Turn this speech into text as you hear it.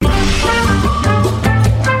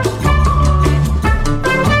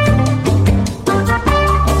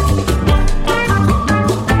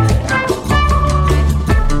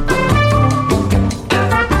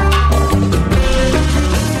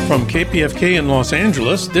KPFK in Los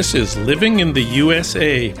Angeles, this is Living in the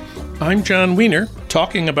USA. I'm John Wiener,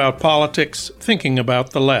 talking about politics, thinking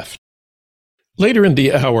about the left. Later in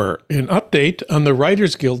the hour, an update on the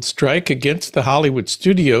Writers Guild strike against the Hollywood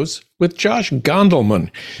studios with Josh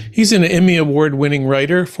Gondelman. He's an Emmy-award winning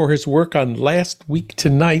writer for his work on Last Week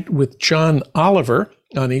Tonight with John Oliver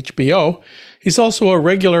on HBO. He's also a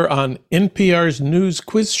regular on NPR's news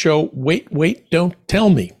quiz show, Wait, Don't Tell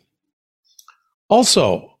Me.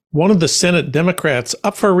 Also, one of the Senate Democrats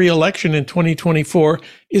up for re-election in 2024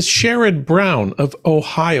 is Sherrod Brown of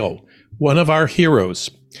Ohio, one of our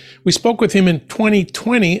heroes. We spoke with him in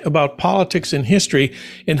 2020 about politics and history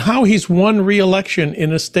and how he's won re-election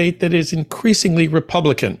in a state that is increasingly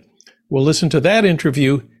Republican. We'll listen to that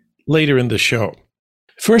interview later in the show.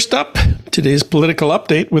 First up, today's political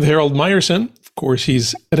update with Harold Meyerson. Of course,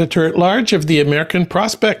 he's editor-at-large of the American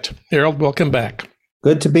Prospect. Harold, welcome back.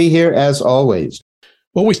 Good to be here, as always.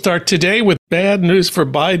 Well, we start today with bad news for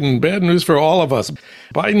Biden, bad news for all of us.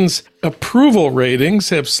 Biden's approval ratings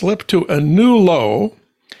have slipped to a new low.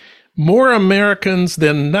 More Americans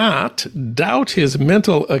than not doubt his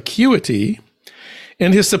mental acuity,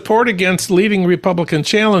 and his support against leading Republican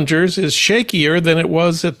challengers is shakier than it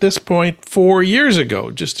was at this point 4 years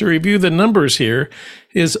ago. Just to review the numbers here,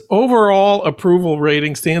 his overall approval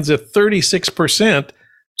rating stands at 36%.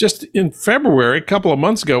 Just in February, a couple of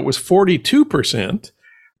months ago, it was 42%.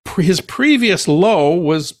 His previous low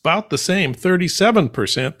was about the same,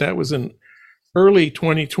 37%. That was in early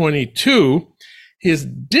 2022. His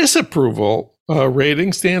disapproval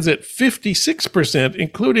rating stands at 56%,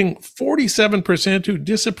 including 47% who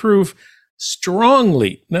disapprove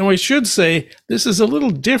strongly. Now, I should say this is a little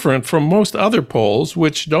different from most other polls,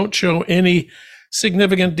 which don't show any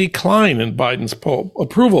significant decline in Biden's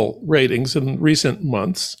approval ratings in recent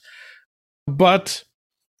months. But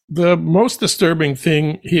the most disturbing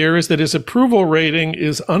thing here is that his approval rating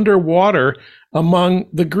is underwater among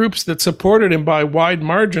the groups that supported him by wide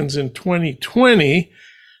margins in 2020.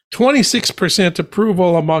 26%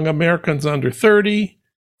 approval among Americans under 30,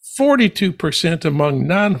 42% among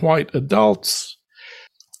non-white adults,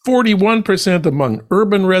 41% among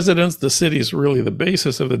urban residents. The city is really the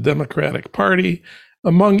basis of the Democratic Party.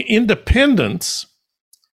 Among independents,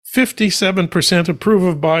 57% approve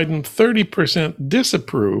of Biden, 30%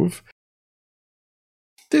 disapprove.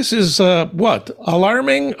 This is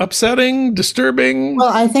alarming, upsetting, disturbing?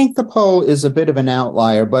 Well, I think the poll is a bit of an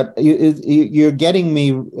outlier, but you're getting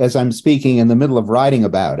me as I'm speaking in the middle of writing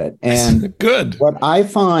about it. And good. What I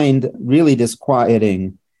find really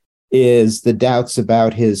disquieting is the doubts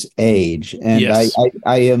about his age. And yes.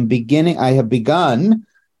 I have begun,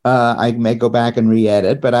 I may go back and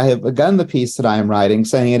re-edit, but I have begun the piece that I am writing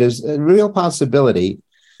saying it is a real possibility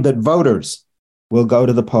that voters will go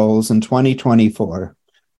to the polls in 2024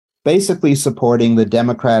 basically supporting the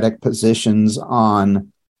Democratic positions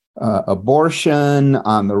on abortion,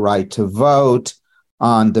 on the right to vote,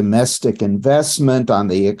 on domestic investment, on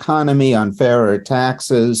the economy, on fairer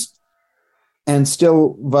taxes, and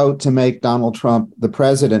still vote to make Donald Trump the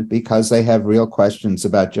president because they have real questions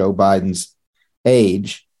about Joe Biden's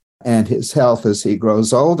age and his health as he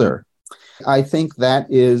grows older. I think that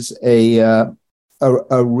is a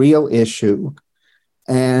real issue.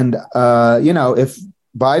 And, if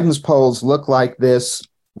Biden's polls look like this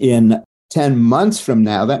in 10 months from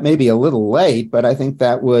now, that may be a little late, but I think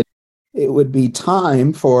it would be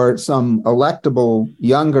time for some electable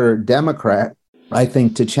younger Democrat, I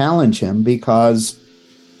think, to challenge him, because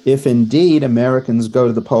if indeed Americans go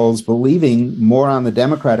to the polls believing more on the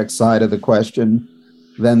Democratic side of the question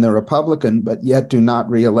than the Republican, but yet do not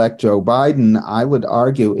reelect Joe Biden, I would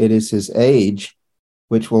argue it is his age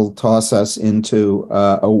which will toss us into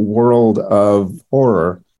a world of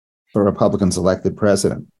horror for Republicans elected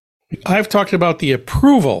president. I've talked about the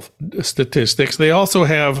approval statistics. They also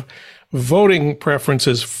have voting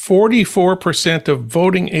preferences. 44% of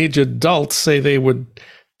voting age adults say they would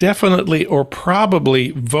definitely or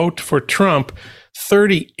probably vote for Trump.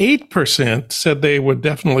 38% said they would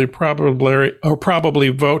definitely probably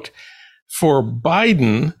vote for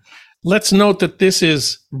Biden. Let's note that this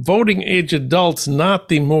is voting age adults, not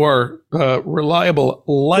the more reliable,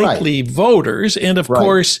 likely voters. And of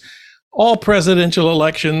course, all presidential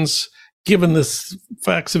elections, given the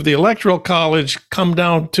facts of the Electoral College, come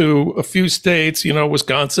down to a few states,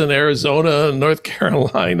 Wisconsin, Arizona, North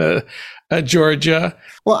Carolina, Georgia.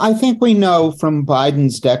 Well, I think we know from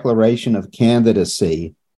Biden's declaration of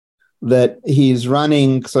candidacy that he's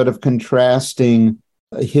running sort of contrasting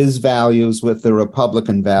his values with the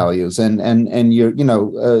Republican values, and you're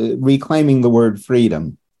reclaiming the word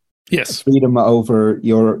freedom. Yes. Freedom over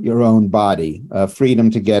your own body, freedom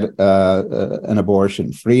to get an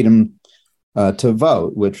abortion, freedom to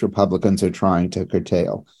vote, which Republicans are trying to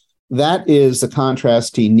curtail. That is the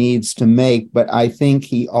contrast he needs to make, but I think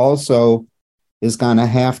he also is going to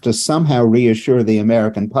have to somehow reassure the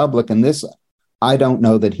American public, and this I don't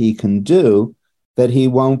know that he can do, that he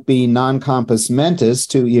won't be non compos mentis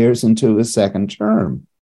 2 years into his second term.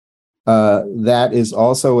 That is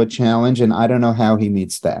also a challenge, and I don't know how he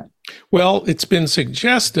meets that. Well, it's been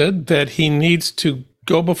suggested that he needs to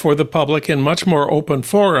go before the public in much more open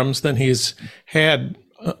forums than he's had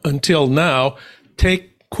until now,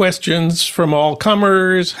 take questions from all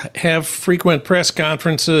comers, have frequent press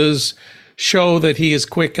conferences, show that he is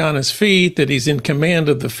quick on his feet, that he's in command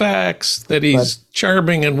of the facts, that he's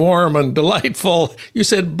charming and warm and delightful. You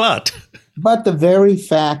said, but the very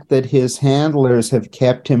fact that his handlers have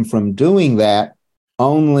kept him from doing that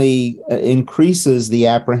only increases the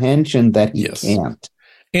apprehension that he can't.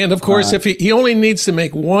 And of course, if he only needs to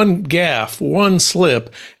make one gaffe, one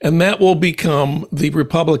slip, and that will become the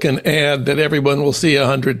Republican ad that everyone will see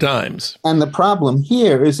 100 times. And the problem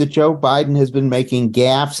here is that Joe Biden has been making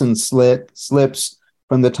gaffes and slips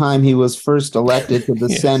from the time he was first elected to the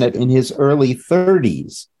Senate in his early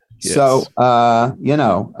 30s. Yes. So,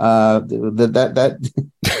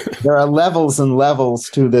 there are levels and levels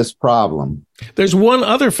to this problem. There's one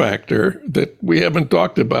other factor that we haven't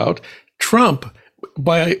talked about. Trump,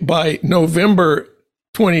 by November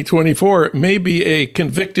 2024, may be a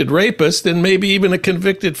convicted rapist and maybe even a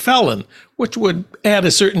convicted felon, which would add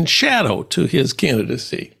a certain shadow to his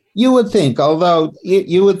candidacy. You would think, although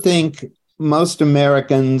you would think most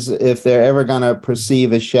Americans, if they're ever going to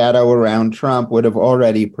perceive a shadow around Trump, would have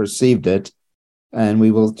already perceived it. And we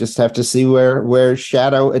will just have to see where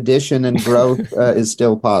shadow addition and growth is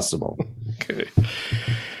still possible. Okay.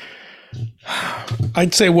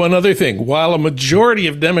 I'd say one other thing. While a majority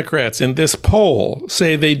of Democrats in this poll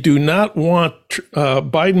say they do not want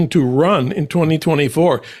Biden to run in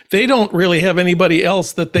 2024, they don't really have anybody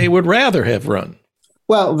else that they would rather have run.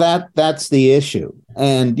 Well, that's the issue.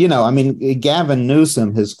 And, Gavin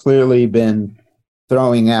Newsom has clearly been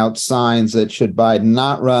throwing out signs that should Biden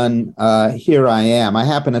not run, here I am. I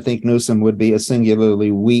happen to think Newsom would be a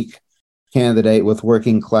singularly weak candidate with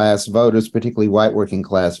working class voters, particularly white working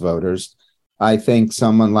class voters. I think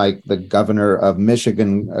someone like the governor of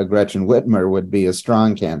Michigan, Gretchen Whitmer, would be a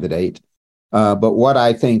strong candidate. But what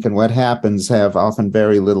I think and what happens have often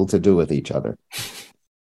very little to do with each other.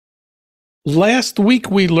 Last week,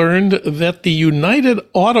 we learned that the United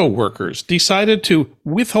Auto Workers decided to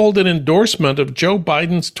withhold an endorsement of Joe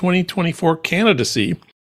Biden's 2024 candidacy.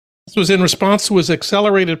 This was in response to his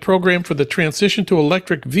accelerated program for the transition to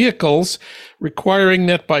electric vehicles, requiring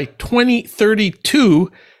that by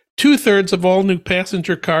 2032, 2/3 of all new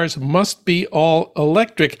passenger cars must be all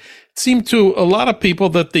electric. It seemed to a lot of people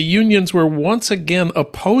that the unions were once again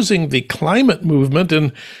opposing the climate movement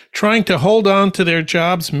and trying to hold on to their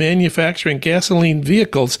jobs manufacturing gasoline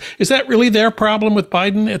vehicles. Is that really their problem with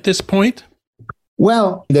Biden at this point?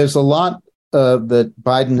 Well, there's a lot that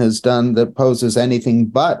Biden has done that poses anything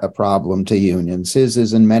but a problem to unions. His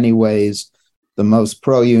is in many ways the most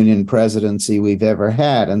pro-union presidency we've ever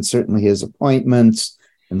had, and certainly his appointments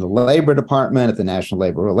in the Labor Department, at the National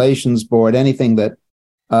Labor Relations Board, anything that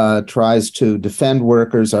tries to defend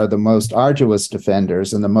workers are the most arduous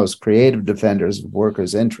defenders and the most creative defenders of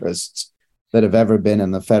workers' interests that have ever been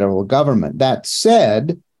in the federal government. That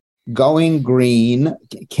said, going green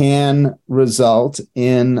can result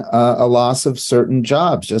in a loss of certain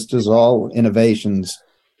jobs, just as all innovations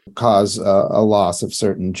cause a loss of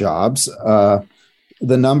certain jobs.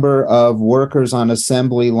 The number of workers on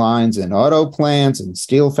assembly lines in auto plants and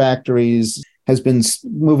steel factories has been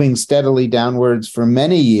moving steadily downwards for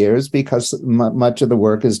many years because much of the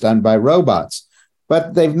work is done by robots.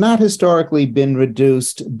 But they've not historically been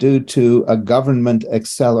reduced due to a government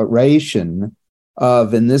acceleration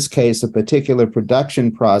of, in this case, a particular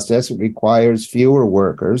production process. It requires fewer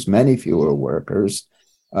workers, many fewer workers,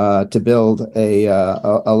 to build a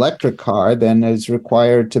electric car than is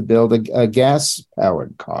required to build a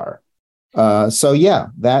gas-powered car. So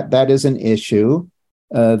that is an issue.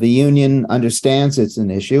 The union understands it's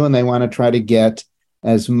an issue, and they want to try to get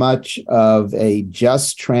as much of a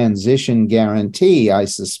just transition guarantee, I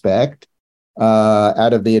suspect,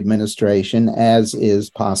 out of the administration as is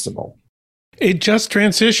possible. A just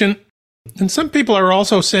transition. And some people are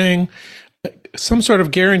also saying some sort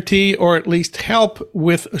of guarantee, or at least help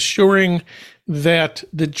with assuring that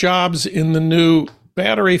the jobs in the new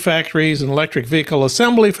battery factories and electric vehicle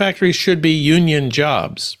assembly factories should be union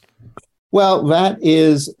jobs. Well, that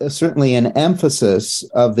is certainly an emphasis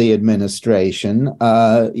of the administration.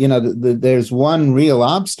 There's one real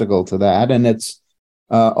obstacle to that, and it's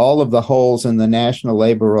all of the holes in the National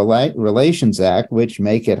Labor Relations Act, which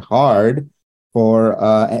make it hard for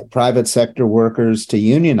private sector workers to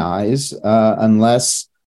unionize unless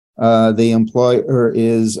the employer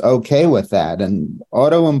is okay with that. And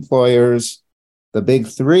auto employers, the big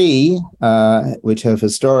three, which have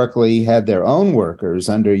historically had their own workers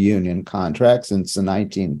under union contracts since the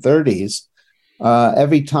 1930s,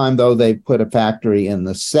 every time, though, they've put a factory in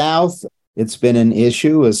the South, it's been an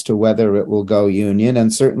issue as to whether it will go union.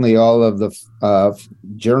 And certainly all of the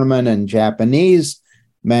German and Japanese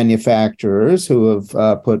manufacturers who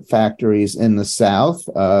have put factories in the South,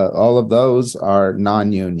 all of those are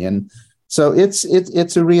non-union. So it's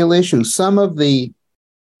a real issue. Some of the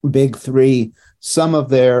big three, some of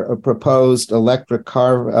their proposed electric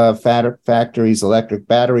car factories, electric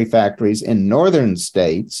battery factories in northern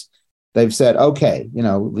states, they've said, okay,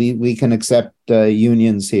 we can accept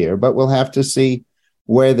unions here, but we'll have to see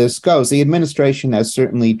where this goes. The administration has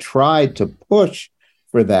certainly tried to push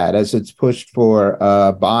for that, as it's pushed for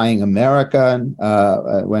buying America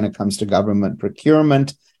when it comes to government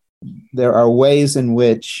procurement. There are ways in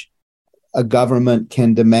which a government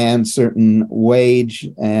can demand certain wage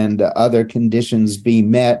and other conditions be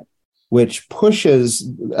met, which pushes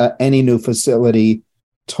any new facility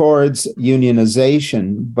towards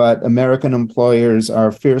unionization. But American employers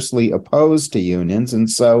are fiercely opposed to unions. And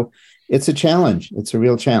so it's a challenge. It's a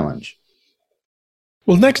real challenge.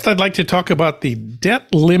 Well, next, I'd like to talk about the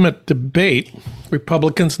debt limit debate.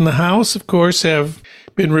 Republicans in the House, of course, have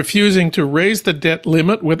been refusing to raise the debt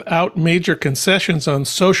limit without major concessions on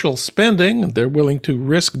social spending. They're willing to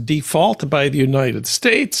risk default by the United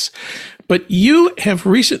States. But you have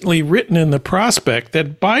recently written in the prospect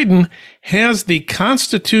that Biden has the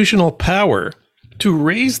constitutional power to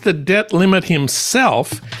raise the debt limit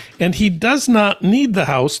himself, and he does not need the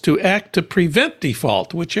House to act to prevent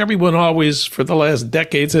default, which everyone always, for the last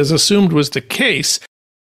decades, has assumed was the case.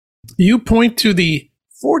 You point to the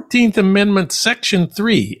 14th Amendment, Section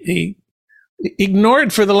 3,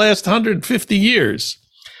 ignored for the last 150 years.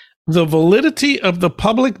 The validity of the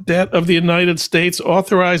public debt of the United States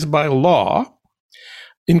authorized by law,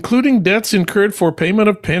 including debts incurred for payment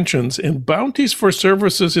of pensions and bounties for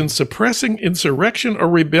services in suppressing insurrection or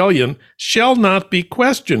rebellion, shall not be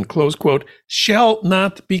questioned, close quote, shall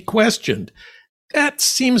not be questioned. That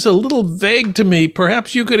seems a little vague to me.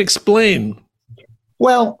 Perhaps you could explain.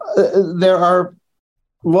 Well, there are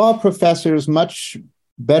law professors much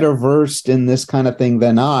better versed in this kind of thing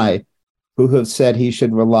than I, who have said he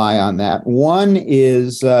should rely on that. One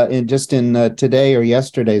is in today or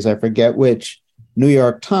yesterday's, I forget which, New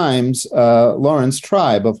York Times, Lawrence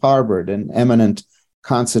Tribe of Harvard, an eminent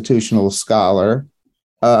constitutional scholar,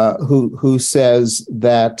 who says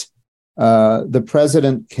that the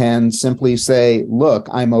president can simply say, look,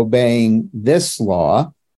 I'm obeying this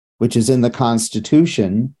law, which is in the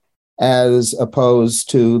Constitution, as opposed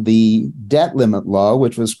to the debt limit law,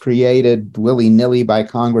 which was created willy-nilly by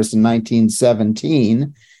Congress in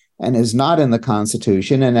 1917 and is not in the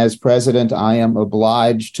Constitution. And as president, I am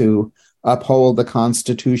obliged to uphold the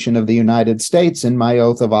Constitution of the United States in my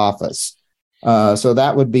oath of office. So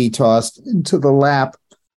that would be tossed into the lap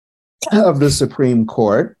of the Supreme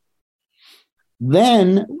Court.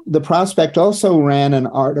 Then the Prospect also ran an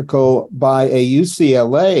article by a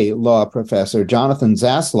UCLA law professor, Jonathan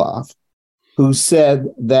Zasloff, who said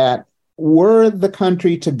that were the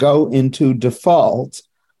country to go into default,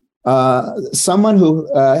 someone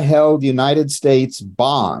who held United States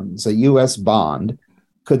bonds, a U.S. bond,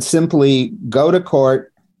 could simply go to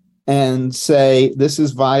court and say, this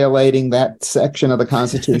is violating that section of the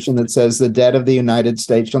Constitution that says the debt of the United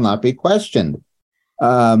States shall not be questioned.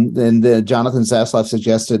 And Jonathan Zasloff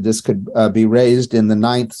suggested this could be raised in the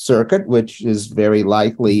Ninth Circuit, which is very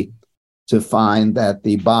likely to find that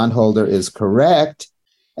the bondholder is correct.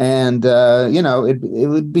 And, it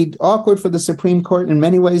would be awkward for the Supreme Court in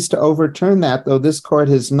many ways to overturn that, though this court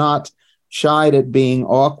has not shied at being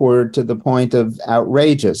awkward to the point of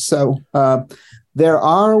outrageous. So there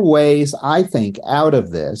are ways, I think, out of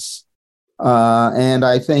this. And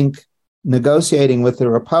I think negotiating with the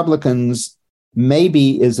Republicans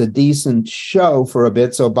maybe is a decent show for a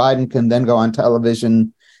bit, so Biden can then go on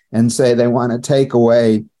television and say they want to take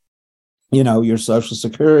away, your Social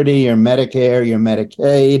Security, your Medicare, your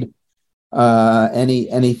Medicaid,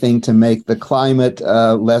 anything to make the climate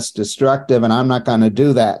less destructive, and I'm not going to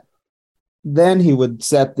do that. Then he would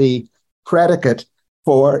set the predicate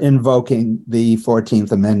for invoking the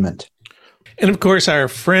 14th Amendment. And of course, our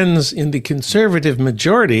friends in the conservative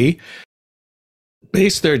majority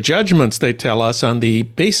base their judgments, they tell us, on the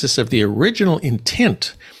basis of the original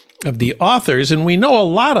intent of the authors. And we know a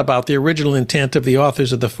lot about the original intent of the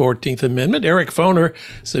authors of the 14th Amendment. Eric Foner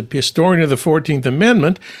is a historian of the 14th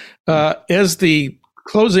Amendment. As the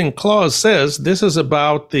closing clause says, this is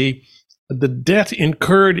about the debt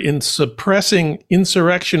incurred in suppressing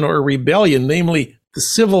insurrection or rebellion, namely the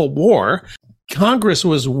Civil War. Congress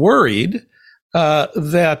was worried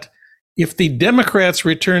that if the Democrats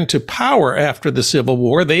returned to power after the Civil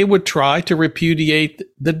War, they would try to repudiate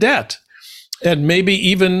the debt and maybe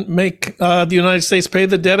even make the United States pay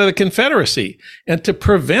the debt of the Confederacy. And to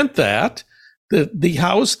prevent that, the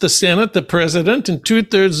House, the Senate, the President, and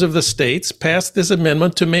 2/3 of the states passed this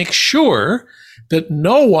amendment to make sure that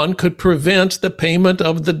no one could prevent the payment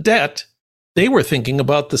of the debt. They were thinking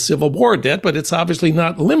about the Civil War debt, but it's obviously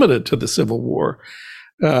not limited to the Civil War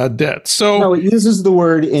debt. So no, it uses the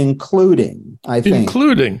word including, I think.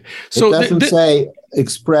 Including. So it doesn't say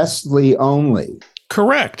expressly only.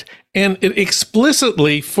 Correct. And it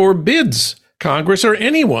explicitly forbids Congress or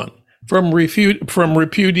anyone from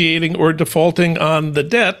repudiating or defaulting on the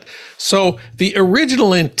debt. So the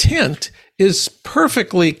original intent is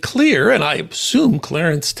perfectly clear, and I assume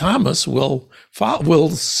Clarence Thomas will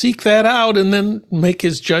seek that out and then make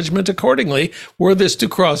his judgment accordingly were this to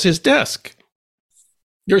cross his desk.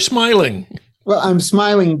 You're smiling. Well, I'm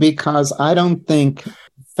smiling because I don't think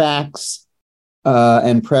facts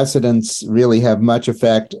and precedents really have much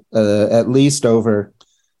effect, at least over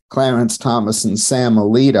Clarence Thomas and Sam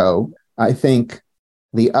Alito. I think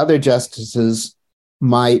the other justices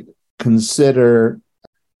might consider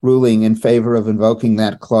ruling in favor of invoking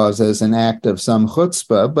that clause as an act of some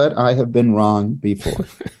chutzpah, but I have been wrong before.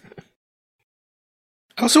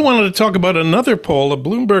 I also wanted to talk about another poll, a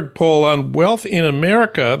Bloomberg poll on wealth in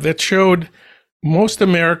America that showed most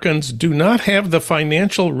Americans do not have the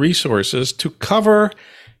financial resources to cover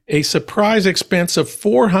a surprise expense of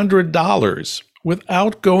 $400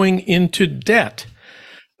 without going into debt.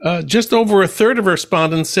 Just over a third of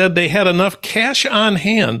respondents said they had enough cash on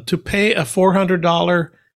hand to pay a $400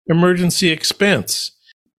 emergency expense.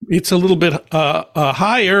 It's a little bit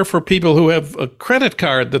higher for people who have a credit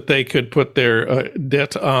card that they could put their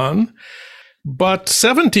debt on. But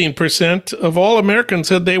 17% of all Americans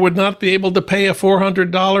said they would not be able to pay a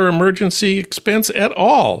 $400 emergency expense at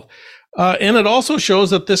all. And it also shows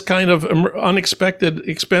that this kind of unexpected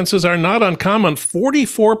expenses are not uncommon.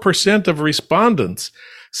 44% of respondents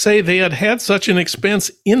say they had had such an expense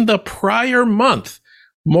in the prior month.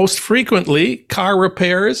 Most frequently, car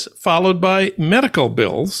repairs, followed by medical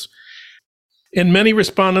bills. And many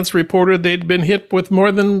respondents reported they'd been hit with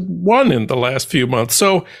more than one in the last few months.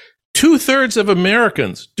 So 2/3 of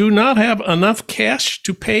Americans do not have enough cash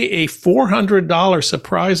to pay a $400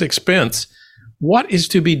 surprise expense. What is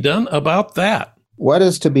to be done about that? What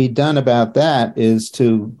is to be done about that is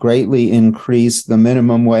to greatly increase the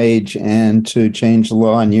minimum wage and to change the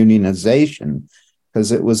law on unionization,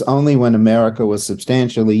 because it was only when America was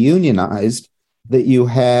substantially unionized that you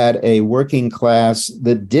had a working class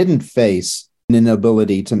that didn't face an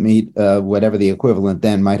inability to meet whatever the equivalent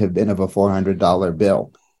then might have been of a $400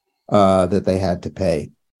 bill that they had to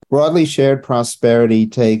pay. Broadly shared prosperity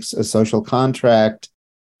takes a social contract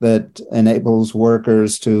that enables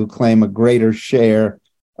workers to claim a greater share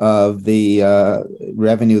of the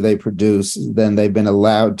revenue they produce than they've been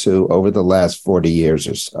allowed to over the last 40 years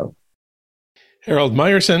or so. Harold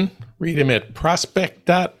Meyerson, read him at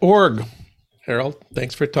prospect.org. Harold,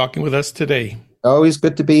 thanks for talking with us today. Always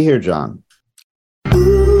good to be here, John.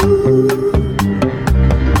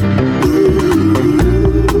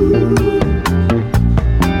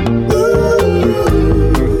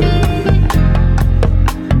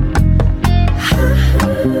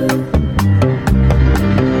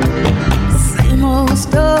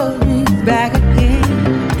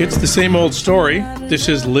 It's the same old story. This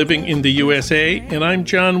is Living in the USA, and I'm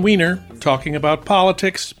John Wiener, talking about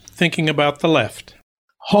politics, thinking about the left.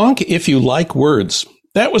 Honk if you like words.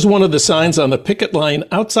 That was one of the signs on the picket line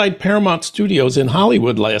outside Paramount Studios in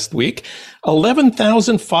Hollywood last week.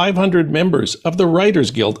 11,500 members of the Writers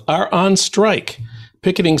Guild are on strike,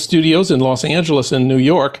 picketing studios in Los Angeles and New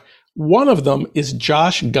York. One of them is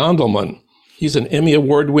Josh Gondelman. He's an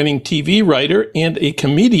Emmy-award winning TV writer and a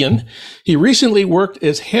comedian. He recently worked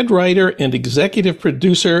as head writer and executive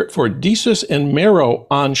producer for Desus and Mero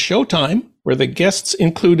on Showtime, where the guests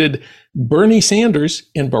included Bernie Sanders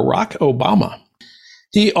and Barack Obama.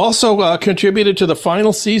 He also contributed to the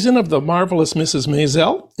final season of The Marvelous Mrs.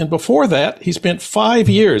 Maisel. And before that, he spent 5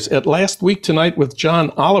 years at Last Week Tonight with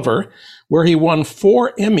John Oliver, where he won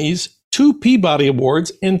 4 Emmys, 2 Peabody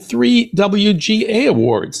Awards, and 3 WGA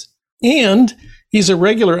Awards. And He's a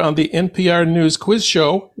regular on the NPR News quiz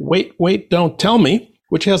show, Wait, Wait, Don't Tell Me,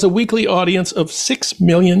 which has a weekly audience of 6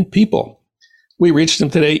 million people. We reached him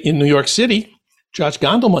today in New York City. Josh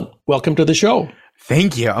Gondelman, welcome to the show.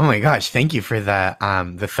 Thank you. Oh my gosh. Thank you for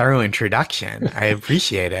the thorough introduction. I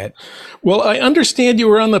appreciate it. Well, I understand you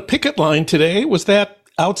were on the picket line today. Was that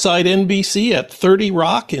outside NBC at 30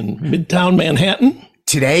 Rock in Midtown Manhattan?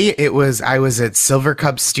 Today I was at Silver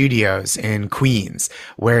Cup Studios in Queens,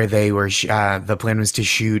 where they were, the plan was to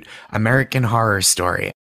shoot American Horror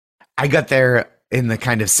Story. I got there in the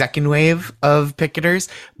kind of second wave of picketers,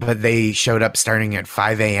 but they showed up starting at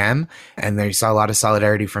 5 a.m. and they saw a lot of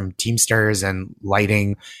solidarity from Teamsters and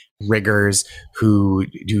lighting riggers who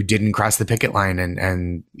didn't cross the picket line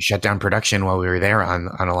and shut down production while we were there on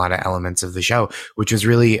a lot of elements of the show, which was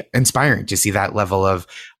really inspiring to see that level of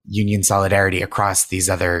union solidarity across these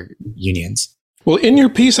other unions. Well, in your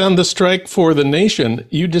piece on the strike for the nation,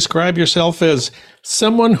 you describe yourself as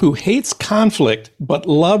someone who hates conflict but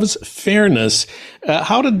loves fairness.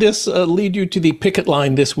 How did this lead you to the picket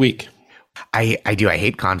line this week? I do. I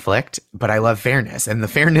hate conflict, but I love fairness. And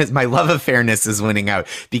my love of fairness is winning out,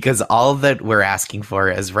 because all that we're asking for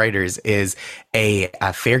as writers is a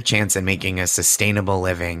fair chance at making a sustainable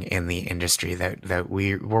living in the industry that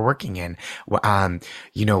we're working in. The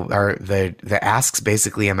asks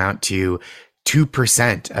basically amount to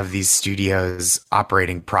 2% of these studios'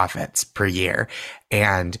 operating profits per year.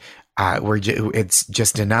 And it's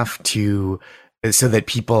just enough so that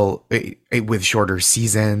people with shorter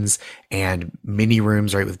seasons and mini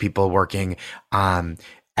rooms, right, with people working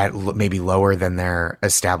at maybe lower than their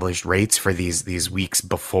established rates for these weeks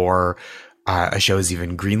before a show is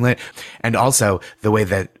even greenlit. And also the way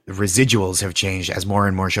that residuals have changed as more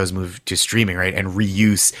and more shows move to streaming, right? And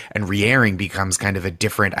reuse and re-airing becomes kind of a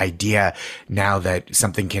different idea now that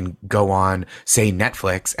something can go on, say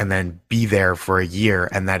Netflix, and then be there for a year.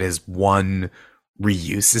 And that is one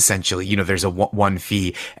reuse, essentially. There's one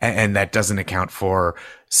fee, and that doesn't account for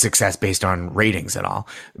success based on ratings at all,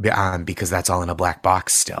 because that's all in a black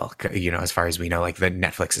box still, as far as we know, like the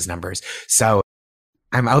Netflix's numbers. So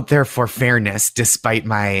I'm out there for fairness despite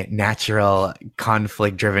my natural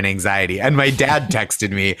conflict-driven anxiety. And my dad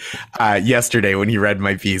texted me yesterday when he read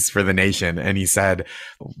my piece for The Nation, and he said,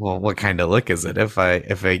 "Well, what kind of look is it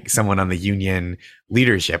if someone on the union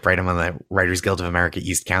leadership, right? I'm on the Writers Guild of America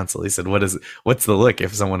East Council." He said, "What's the look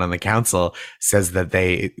if someone on the council says that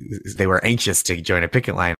they were anxious to join a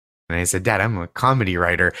picket line?" And I said, "Dad, I'm a comedy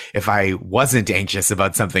writer. If I wasn't anxious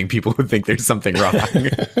about something, people would think there's something wrong."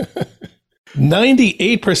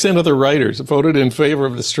 98% of the writers voted in favor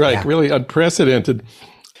of the strike, yeah. Really unprecedented.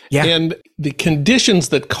 Yeah. And the conditions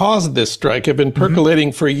that caused this strike have been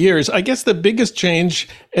percolating for years. I guess the biggest change,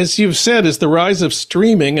 as you've said, is the rise of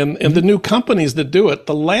streaming and the new companies that do it.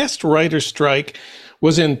 The last writer's strike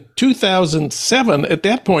was in 2007. At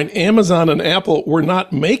that point, Amazon and Apple were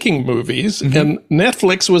not making movies, and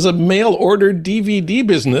Netflix was a mail-order DVD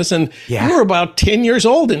business, and you were about 10 years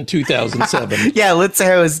old in 2007. Yeah, let's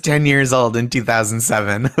say I was 10 years old in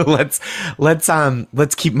 2007.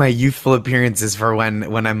 Let's keep my youthful appearances for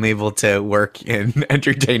when I'm able to work in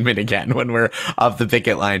entertainment again, when we're off the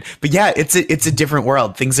picket line. But yeah, it's a different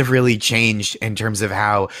world. Things have really changed in terms of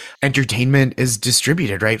how entertainment is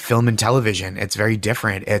distributed, right? Film and television. It's very different.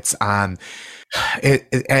 It's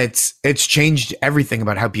changed everything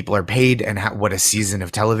about how people are paid and what a season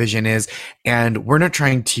of television is. And we're not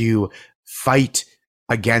trying to fight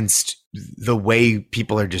against the way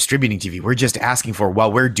people are distributing TV. We're just asking for,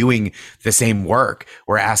 while we're doing the same work,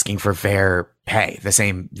 we're asking for fair pay, the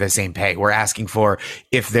same pay. We're asking for,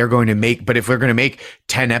 if we're going to make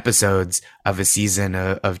 10 episodes of a season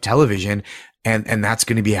of television, and that's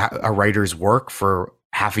going to be a writer's work for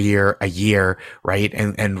half a year, right?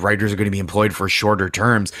 And writers are going to be employed for shorter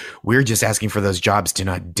terms. We're just asking for those jobs to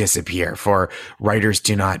not disappear, for writers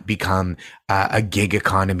to not become a gig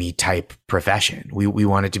economy type profession. We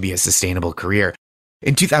want it to be a sustainable career.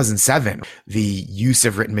 In 2007, the use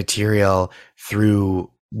of written material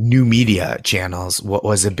through new media channels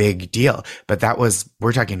was a big deal, but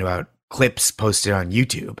we're talking about clips posted on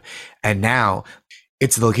YouTube. And now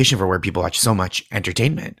it's the location for where people watch so much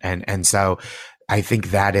entertainment. And so I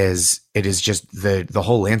think it is just the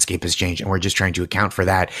whole landscape has changed, and we're just trying to account for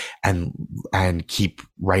that and keep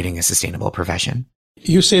writing a sustainable profession.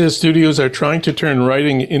 You say the studios are trying to turn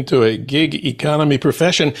writing into a gig economy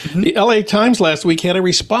profession. The LA Times last week had a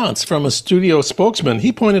response from a studio spokesman.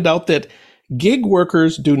 He pointed out that gig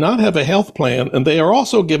workers do not have a health plan, and they are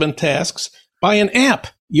also given tasks by an app.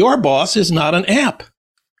 Your boss is not an app.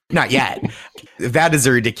 Not yet. That is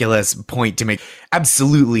a ridiculous point to make.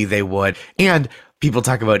 Absolutely, they would. And people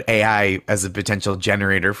talk about AI as a potential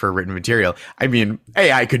generator for written material. I mean,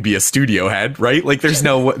 AI could be a studio head, right? Like there's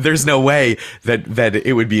no way that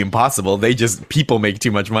it would be impossible. People make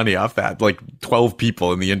too much money off that, like 12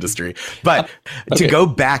 people in the industry. But to go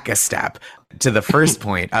back a step to the first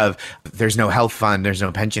point of there's no health fund, there's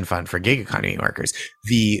no pension fund for gig economy workers,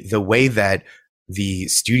 the way that the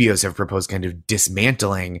studios have proposed kind of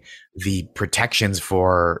dismantling the protections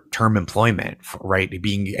for term employment, right?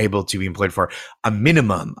 Being able to be employed for a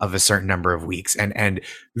minimum of a certain number of weeks. And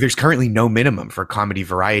there's currently no minimum for comedy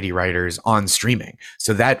variety writers on streaming.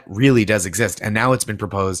 So that really does exist. And now it's been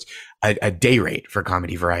proposed a day rate for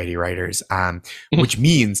comedy variety writers, which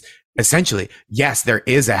means essentially, yes, there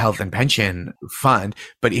is a health and pension fund,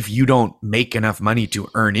 but if you don't make enough money to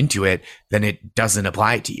earn into it, then it doesn't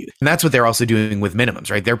apply to you. And that's what they're also doing with minimums,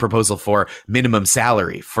 right? Their proposal for minimum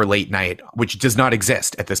salary for late night, which does not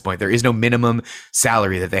exist at this point. There is no minimum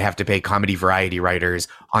salary that they have to pay comedy variety writers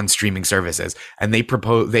on streaming services. And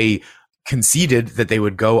they conceded that they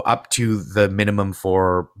would go up to the minimum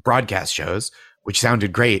for broadcast shows, which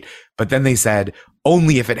sounded great. But then they said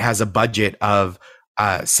only if it has a budget of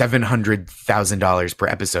 $700,000 per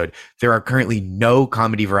episode. There are currently no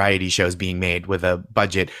comedy variety shows being made with a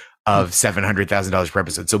budget of $700,000 per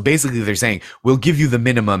episode. So basically they're saying, we'll give you the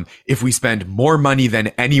minimum if we spend more money than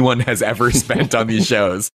anyone has ever spent on these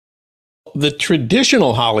shows. The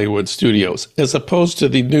traditional Hollywood studios, as opposed to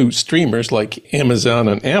the new streamers like Amazon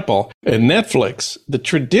and Apple and Netflix, the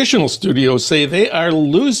traditional studios say they are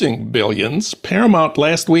losing billions. Paramount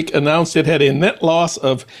last week announced it had a net loss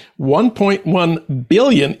of $1.1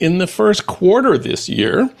 billion in the first quarter this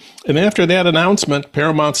year. And after that announcement,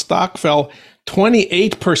 Paramount stock fell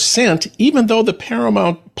 28%, even though the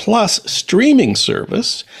Paramount Plus streaming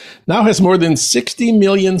service now has more than 60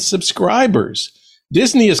 million subscribers.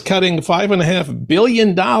 Disney is cutting $5.5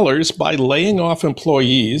 billion by laying off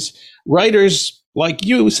employees. Writers like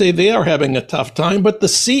you say they are having a tough time, but the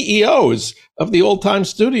CEOs of the old-time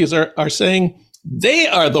studios are saying they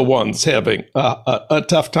are the ones having a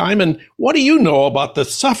tough time. And what do you know about the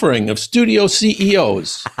suffering of studio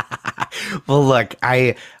CEOs? Well, look,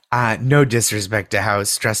 no disrespect to how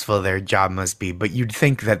stressful their job must be, but you'd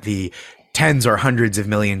think that the tens or hundreds of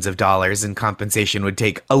millions of dollars in compensation would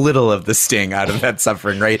take a little of the sting out of that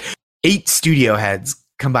suffering, right? 8 studio heads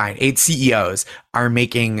combined, 8 CEOs are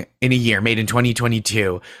making in a year, made in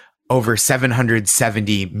 2022, over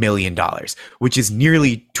 $770 million, which is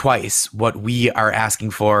nearly twice what we are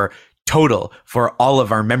asking for total for all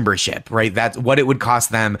of our membership, right? That's what it would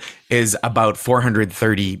cost them is about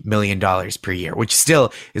 $430 million per year, which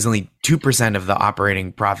still is only 2% of the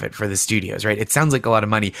operating profit for the studios, right? It sounds like a lot of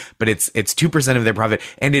money, but it's 2% of their profit.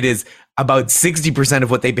 And it is about 60%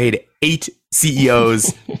 of what they paid 8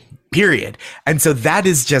 CEOs, period. And so that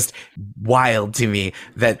is just wild to me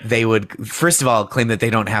that they would, first of all, claim that they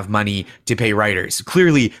don't have money to pay writers.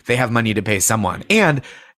 Clearly they have money to pay someone. And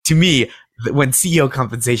to me, when CEO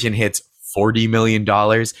compensation hits $40 million,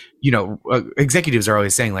 executives are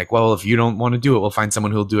always saying like, well, if you don't want to do it, we'll find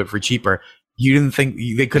someone who'll do it for cheaper. You didn't think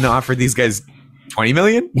they couldn't offer these guys 20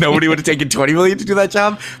 million? Nobody would have taken 20 million to do that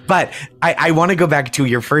job. But I want to go back to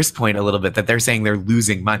your first point a little bit, that they're saying they're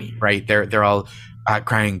losing money, right? They're all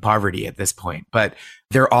crying poverty at this point, but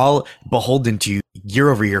they're all beholden to year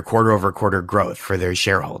over year, quarter over quarter growth for their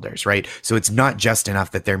shareholders, right? So it's not just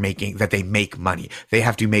enough that they make money. They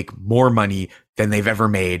have to make more money than they've ever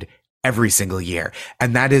made every single year.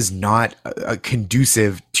 And that is not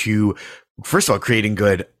conducive to, first of all, creating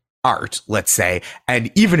good art, let's say.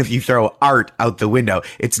 And even if you throw art out the window,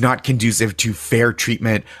 it's not conducive to fair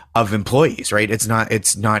treatment of employees, right? It's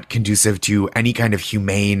not conducive to any kind of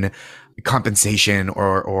humane compensation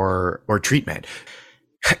or treatment.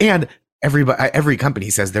 And every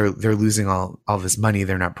company says they're losing all this money.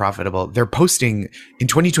 They're not profitable. They're posting in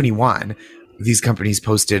 2021, these companies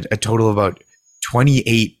posted a total of about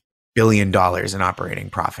 $28 billion in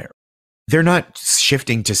operating profit. They're not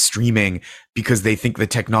shifting to streaming because they think the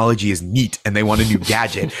technology is neat and they want a new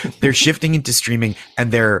gadget. They're shifting into streaming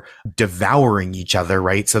and they're devouring each other,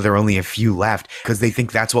 right? So there are only a few left because they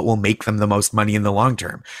think that's what will make them the most money in the long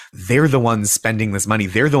term. They're the ones spending this money.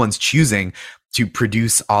 They're the ones choosing to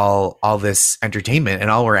produce all this entertainment. And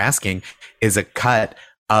all we're asking is a cut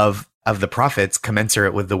of the profits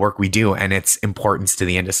commensurate with the work we do and its importance to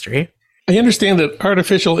the industry. I understand that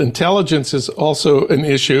artificial intelligence is also an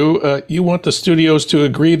issue. You want the studios to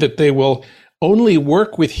agree that they will only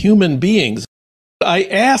work with human beings. I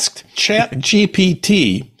asked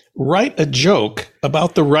ChatGPT, write a joke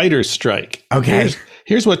about the writer's strike. Okay.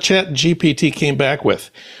 Here's what ChatGPT came back with.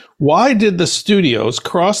 Why did the studios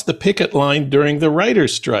cross the picket line during the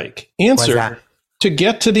writer's strike? Answer, to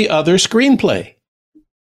get to the other screenplay.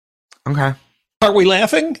 Okay. Are we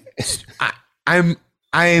laughing?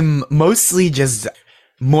 I'm mostly just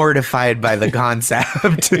mortified by the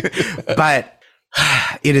concept, but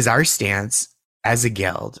it is our stance as a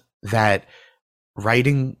guild that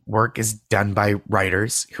writing work is done by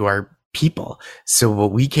writers who are people. So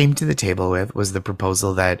what we came to the table with was the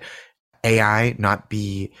proposal that AI not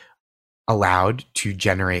be allowed to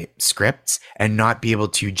generate scripts and not be able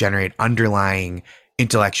to generate underlying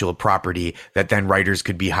intellectual property that then writers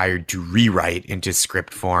could be hired to rewrite into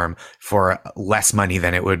script form for less money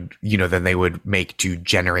than it would, than they would make to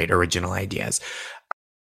generate original ideas.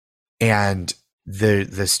 And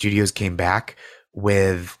the studios came back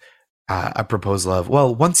with a proposal of,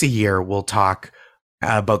 well, once a year we'll talk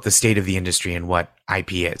about the state of the industry and what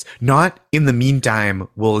IP is. Not in the meantime,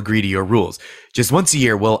 we'll agree to your rules. Just once a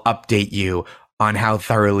year, we'll update you on how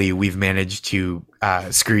thoroughly we've managed to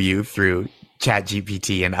screw you through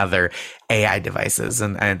ChatGPT and other AI devices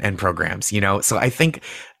and programs, So I think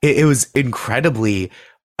it was incredibly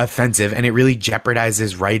offensive, and it really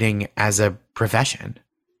jeopardizes writing as a profession.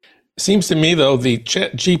 Seems to me, though, the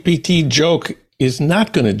ChatGPT joke is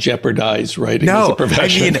not going to jeopardize writing as a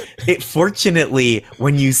profession. I mean, fortunately,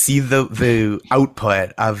 when you see the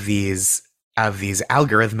output of these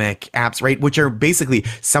algorithmic apps, right, which are basically,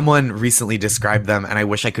 someone recently described them, and I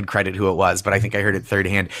wish I could credit who it was, but I think I heard it third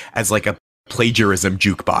hand, as like a plagiarism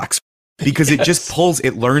jukebox. Because it just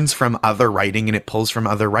it learns from other writing and it pulls from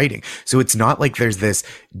other writing. So it's not like there's this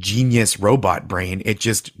genius robot brain. It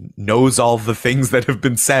just knows all the things that have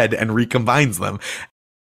been said and recombines them.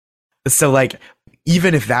 So like,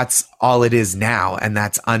 even if that's all it is now, and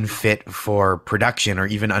that's unfit for production or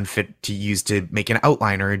even unfit to use to make an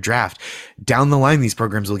outline or a draft, down the line, these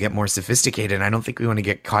programs will get more sophisticated. And I don't think we want to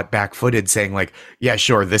get caught back-footed saying like, yeah,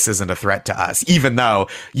 sure, this isn't a threat to us, even though,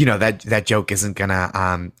 that joke isn't going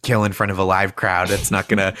to kill in front of a live crowd. It's not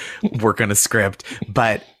going to work on a script.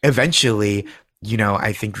 But eventually,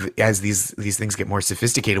 I think as these things get more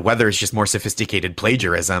sophisticated, whether it's just more sophisticated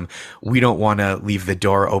plagiarism, we don't want to leave the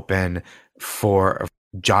door open for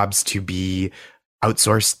jobs to be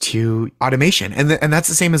outsourced to automation. And that's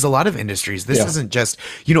the same as a lot of industries. This isn't just,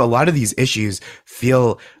 a lot of these issues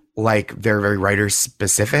feel like they're very writer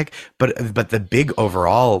specific, but the big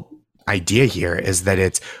overall idea here is that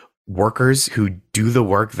it's workers who do the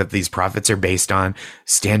work that these profits are based on,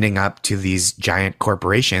 standing up to these giant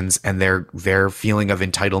corporations and their feeling of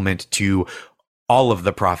entitlement to all of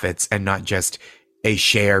the profits and not just a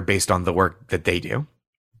share based on the work that they do.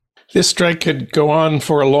 This strike could go on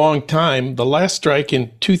for a long time. The last strike in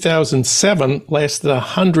 2007 lasted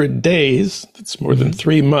 100 days. That's more than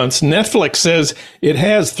 3 months. Netflix says it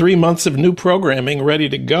has 3 months of new programming ready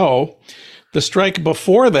to go. The strike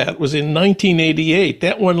before that was in 1988.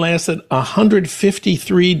 That one lasted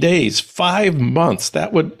 153 days, 5 months.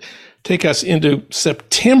 That would take us into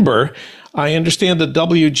September. I understand the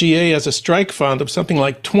WGA has a strike fund of something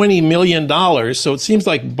like $20 million. So it seems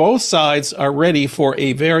like both sides are ready for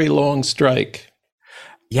a very long strike.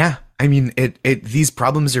 Yeah. I mean, these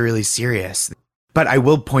problems are really serious. But I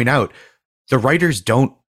will point out, the writers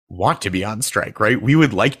don't want to be on strike, right? We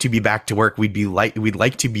would like to be back to work. We'd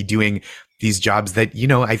like to be doing these jobs that,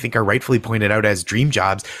 I think are rightfully pointed out as dream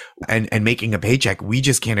jobs and making a paycheck. We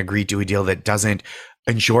just can't agree to a deal that doesn't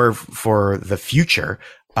ensure for the future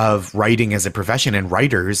of writing as a profession and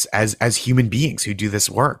writers as human beings who do this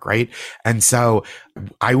work, right? And so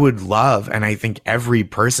I would love, and I think every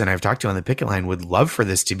person I've talked to on the picket line would love for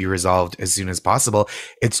this to be resolved as soon as possible.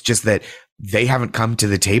 It's just that they haven't come to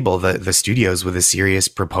the table, the studios, with a serious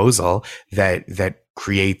proposal that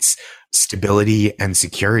creates stability and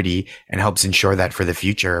security and helps ensure that for the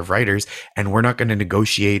future of writers. And we're not going to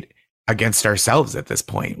negotiate against ourselves at this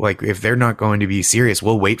point. Like, if they're not going to be serious,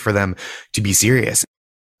 we'll wait for them to be serious.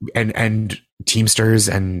 And Teamsters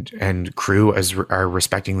and crew are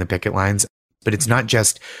respecting the picket lines, but it's not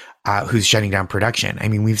just who's shutting down production. I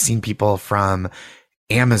mean, we've seen people from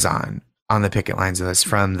Amazon on the picket lines of this,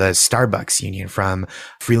 from the Starbucks union, from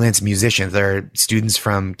freelance musicians. There are students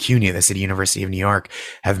from CUNY, the City University of New York,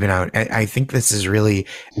 have been out. I think this is really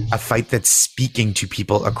a fight that's speaking to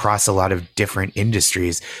people across a lot of different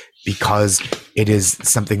industries, because it is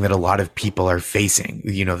something that a lot of people are facing.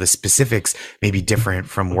 The specifics may be different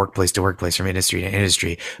from workplace to workplace, from industry to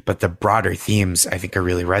industry, but the broader themes, I think, are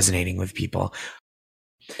really resonating with people.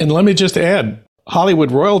 And let me just add,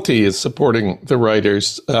 Hollywood royalty is supporting the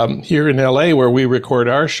writers. Here in L.A., where we record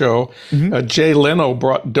our show, Jay Leno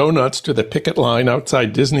brought donuts to the picket line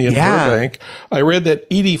outside Disney in Burbank. I read that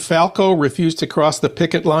Edie Falco refused to cross the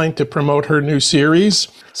picket line to promote her new series.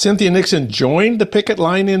 Cynthia Nixon joined the picket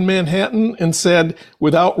line in Manhattan and said,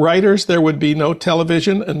 without writers, there would be no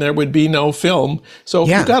television and there would be no film. So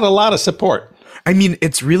you got a lot of support. I mean,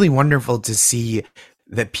 it's really wonderful to see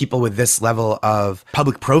that people with this level of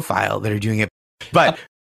public profile that are doing it. But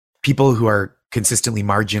people who are consistently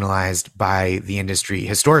marginalized by the industry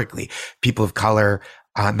historically, people of color,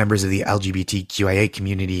 members of the LGBTQIA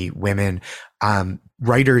community, women,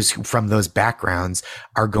 writers from those backgrounds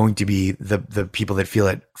are going to be the people that feel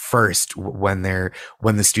it first when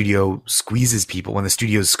the studio squeezes people, when the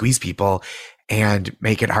studios squeeze people and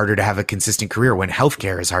make it harder to have a consistent career, when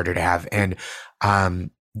healthcare is harder to have, and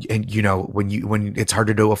you know, when it's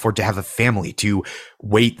harder to afford to have a family, to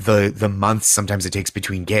wait the months sometimes it takes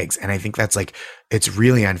between gigs. And I think that's like, it's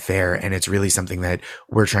really unfair, and it's really something that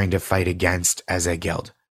we're trying to fight against as a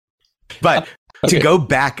guild. But to go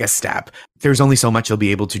back a step, there's only so much you'll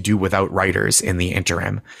be able to do without writers in the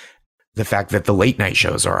interim. The fact that the late night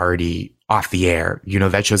shows are already off the air, you know,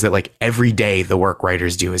 that shows that like every day the work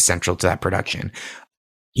writers do is central to that production.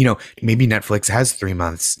 You know, maybe Netflix has 3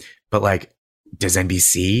 months, but like, does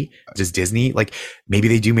NBC, does Disney? Like, maybe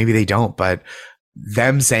they do, maybe they don't. But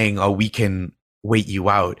them saying, oh, we can wait you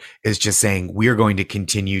out is just saying we're going to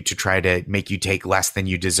continue to try to make you take less than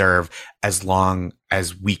you deserve as long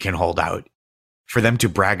as we can hold out. For them to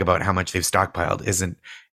brag about how much they've stockpiled isn't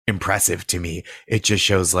impressive to me. It just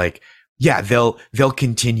shows like, yeah, they'll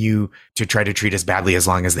continue to try to treat us badly as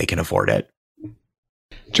long as they can afford it.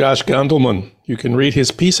 Josh Gondelman, you can read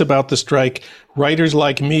his piece about the strike. Writers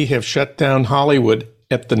like me have shut down Hollywood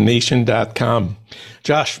at thenation.com.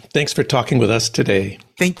 Josh, thanks for talking with us today.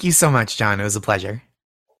 Thank you so much, John. It was a pleasure.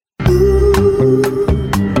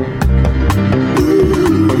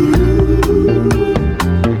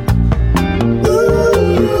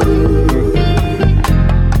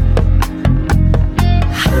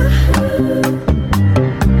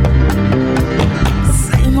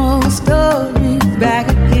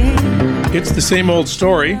 It's the same old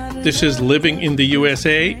story. This is Living in the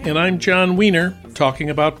USA, and I'm John Wiener, talking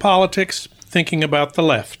about politics, thinking about the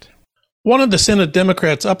left. One of the Senate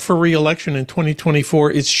Democrats up for re-election in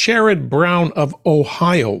 2024 is Sherrod Brown of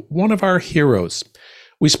Ohio, one of our heroes.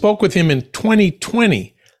 We spoke with him in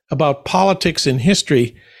 2020 about politics and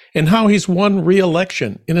history and how he's won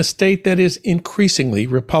re-election in a state that is increasingly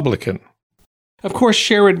Republican. Of course,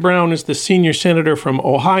 Sherrod Brown is the senior senator from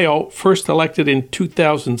Ohio, first elected in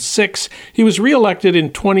 2006. He was reelected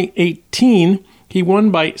in 2018. He won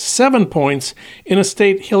by 7 points in a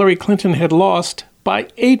state Hillary Clinton had lost by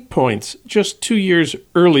 8 points just 2 years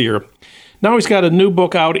earlier. Now he's got a new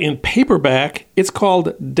book out in paperback. It's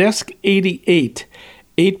called Desk 88,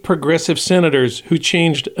 8 Progressive Senators Who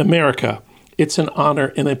Changed America. It's an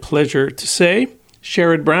honor and a pleasure to say,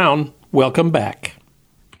 Sherrod Brown, welcome back.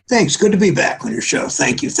 Thanks. Good to be back on your show.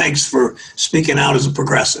 Thank you. Thanks for speaking out as a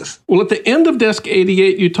progressive. Well, at the end of Desk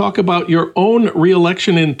 88, you talk about your own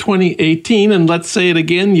re-election in 2018. And let's say it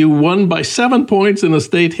again, you won by 7 points in a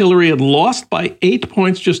state Hillary had lost by 8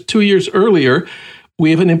 points just 2 years earlier.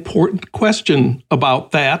 We have an important question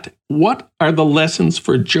about that. What are the lessons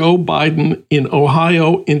for Joe Biden in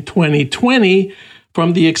Ohio in 2020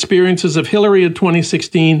 from the experiences of Hillary in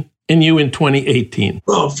 2016 and you in 2018?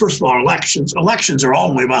 Well, first of all, elections are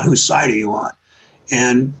only about whose side are you on.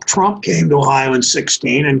 And Trump came to Ohio in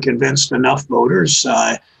 16 and convinced enough voters,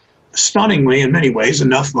 stunningly in many ways,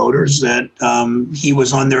 enough voters that he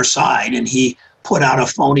was on their side. And he put out a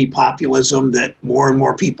phony populism that more and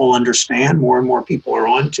more people understand, more and more people are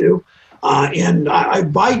onto.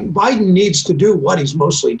 Biden needs to do what he's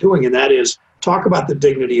mostly doing, and that is talk about the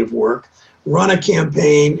dignity of work, run a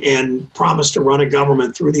campaign and promise to run a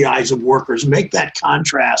government through the eyes of workers, make that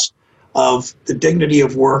contrast of the dignity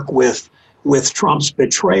of work with Trump's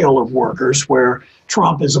betrayal of workers, where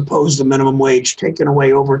Trump is opposed to minimum wage, taking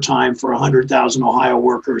away overtime for 100,000 Ohio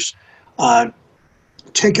workers,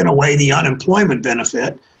 taking away the unemployment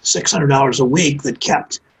benefit, $600 a week that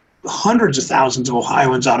kept hundreds of thousands of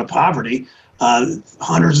Ohioans out of poverty.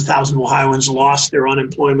 Hundreds of thousands of Ohioans lost their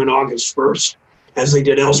unemployment August 1st. As they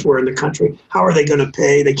did elsewhere in the country. How are they going to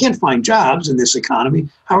pay? They can't find jobs in this economy.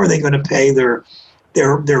 How are they going to pay their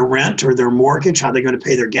rent or their mortgage? How are they going to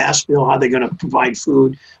pay their gas bill? How are they going to provide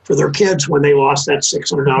food for their kids when they lost that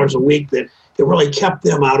 $600 a week that really kept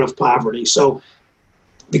them out of poverty? So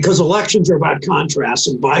because elections are about contrast,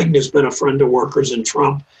 and Biden has been a friend of workers and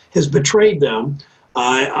Trump has betrayed them,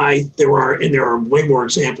 There are way more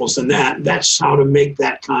examples than that. That's how to make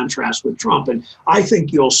that contrast with Trump. And I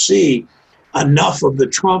think you'll see enough of the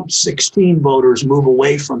Trump 16 voters move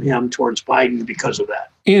away from him towards Biden because of that.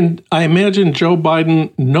 And I imagine Joe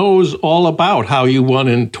Biden knows all about how you won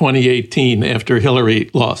in 2018 after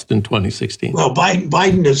Hillary lost in 2016. Well,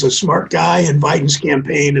 Biden is a smart guy, and Biden's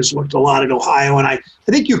campaign has looked a lot at Ohio. And I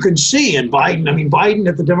think you can see in Biden, Biden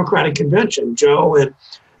at the Democratic convention, Joe and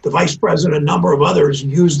the vice president, a number of others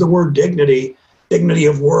used the word dignity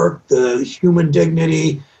of work, the human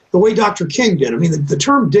dignity, the way Dr. King did. The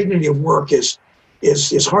term dignity of work is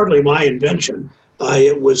hardly my invention.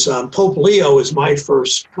 It was Pope Leo is my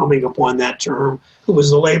first coming upon that term, who was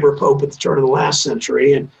the labor pope at the turn of the last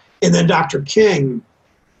century. And then Dr. King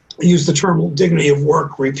used the term dignity of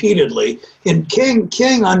work repeatedly. And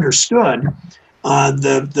King understood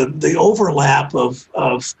the overlap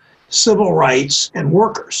of civil rights and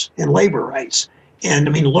workers and labor rights.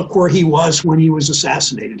 And look where he was when he was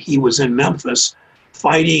assassinated. He was in Memphis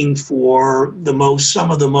fighting for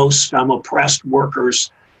some of the most oppressed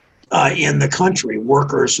workers in the country.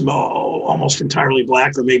 Workers almost entirely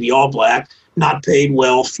black or maybe all black, not paid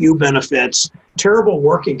well, few benefits, terrible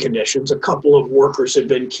working conditions. A couple of workers had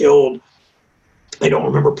been killed. I don't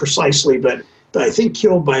remember precisely, but I think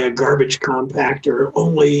killed by a garbage compactor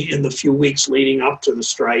only in the few weeks leading up to the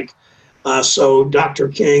strike. So Dr.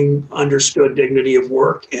 King understood dignity of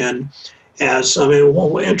work, and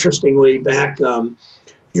interestingly, back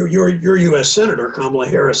your U.S. Senator Kamala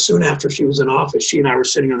Harris, soon after she was in office, she and I were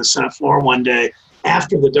sitting on the Senate floor one day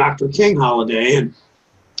after the Dr. King holiday, and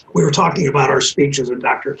we were talking about our speeches at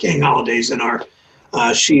Dr. King holidays, and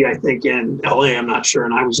she, I think, in L.A., I'm not sure,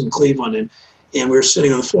 and I was in Cleveland, and we were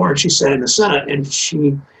sitting on the floor, and she said in the Senate, and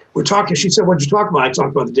she said, "What'd you talk about?" I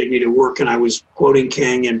talked about the dignity of work, and I was quoting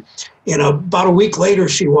King, and about a week later,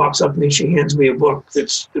 she walks up to me, she hands me a book.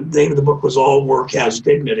 The name of the book was All Work Has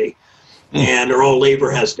Dignity, or All Labor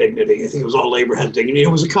Has Dignity. I think it was All Labor Has Dignity.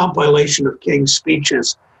 It was a compilation of King's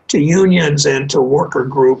speeches to unions and to worker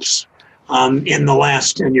groups in the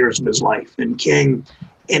last 10 years of his life. And King,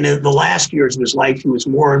 in the last years of his life, he was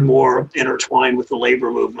more and more intertwined with the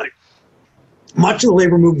labor movement. Much of the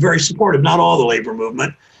labor movement, very supportive, not all the labor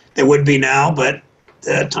movement. They would be now, but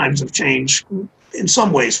times have changed in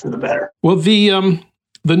some ways for the better. Well, the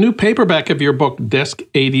new paperback of your book, Desk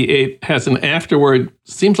 88, has an afterword.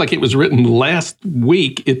 Seems like it was written last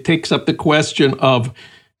week. It takes up the question of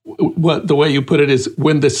what the way you put it is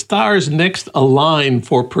when the stars next align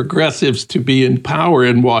for progressives to be in power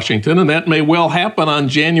in Washington, and that may well happen on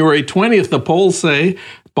January 20th. The polls say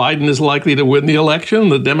Biden is likely to win the election.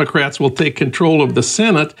 The Democrats will take control of the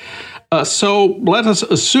Senate. So let us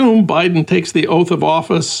assume Biden takes the oath of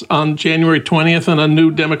office on January 20th and a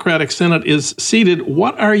new Democratic Senate is seated.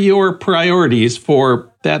 What are your priorities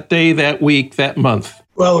for that day, that week, that month?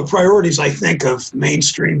 Well, the priorities, I think, of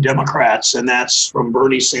mainstream Democrats, and that's from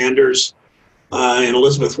Bernie Sanders and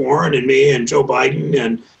Elizabeth Warren and me and Joe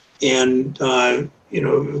Biden and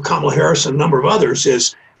Kamala Harris and a number of others,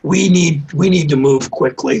 is we need to move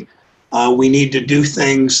quickly. We need to do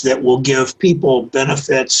things that will give people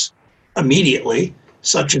benefits immediately,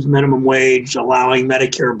 such as minimum wage, allowing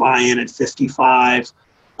Medicare buy-in at 55,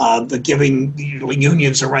 giving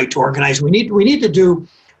unions the right to organize. We need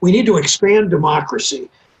to expand democracy,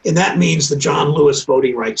 and that means the John Lewis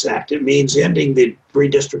Voting Rights Act. It means ending the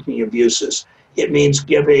redistricting abuses. It means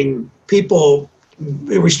giving people,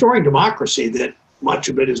 restoring democracy that much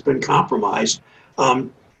of it has been compromised.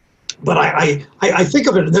 But I think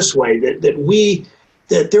of it in this way,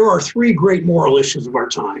 that there are three great moral issues of our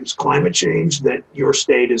times. Climate change, that your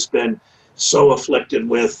state has been so afflicted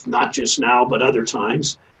with, not just now, but other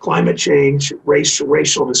times. Climate change,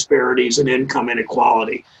 racial disparities, and income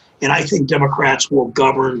inequality. And I think Democrats will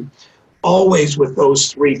govern always with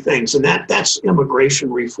those three things. And that's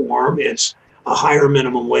immigration reform. It's a higher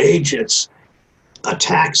minimum wage. It's a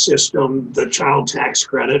tax system, the child tax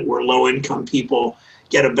credit, where low-income people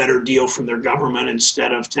get a better deal from their government.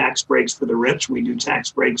 Instead of tax breaks for the rich, we do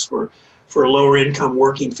tax breaks for lower income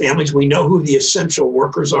working families. We know who the essential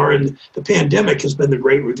workers are, and the pandemic has been the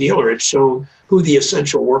great revealer. It showed who the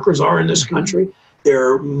essential workers are in this country.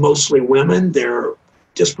 They're mostly women, they're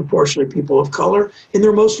disproportionately people of color, and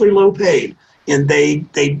they're mostly low paid. And they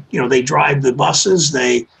drive the buses,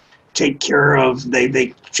 they take care of,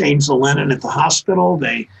 they change the linen at the hospital,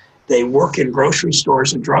 they work in grocery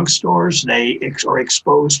stores and drugstores. They are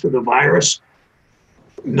exposed to the virus,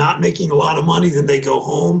 not making a lot of money. Then they go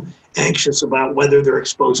home anxious about whether they're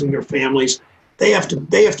exposing their families. They have to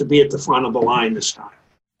be at the front of the line this time.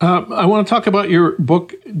 I want to talk about your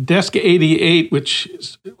book, Desk 88, which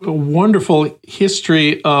is a wonderful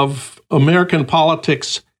history of American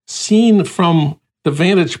politics seen from the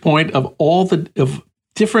vantage point of all of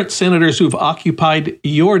different senators who've occupied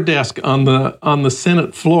your desk on the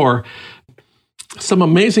Senate floor. Some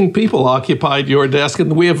amazing people occupied your desk,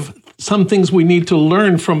 and we have some things we need to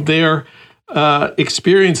learn from their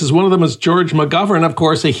experiences. One of them is George McGovern, of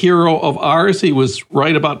course, a hero of ours. He was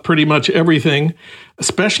right about pretty much everything,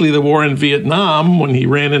 especially the war in Vietnam when he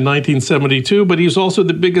ran in 1972. But he's also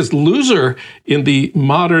the biggest loser in the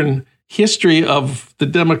modern history of the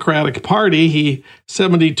Democratic Party.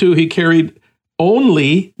 72, he carried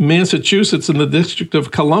only Massachusetts and the District of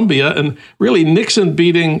Columbia. And really, Nixon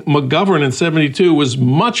beating McGovern in 72 was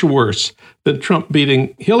much worse than Trump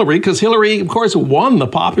beating Hillary, because Hillary, of course, won the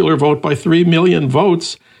popular vote by 3 million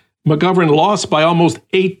votes. McGovern lost by almost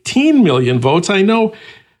 18 million votes. I know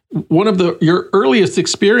one of your earliest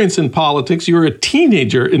experience in politics, you were a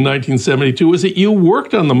teenager in 1972, was that you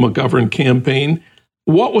worked on the McGovern campaign.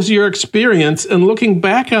 What was your experience? And looking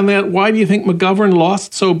back on that, why do you think McGovern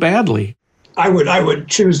lost so badly? I would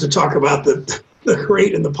choose to talk about the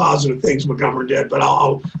great and the positive things McGovern did, but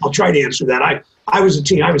I'll try to answer that. I was a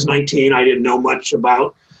teen. I was 19. I didn't know much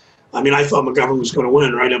about. I mean, I thought McGovern was going to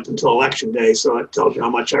win right up until Election Day, so it tells you how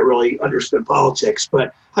much I really understood politics.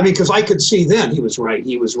 But I mean, because I could see then he was right.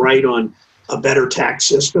 He was right on a better tax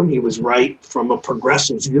system. He was right from a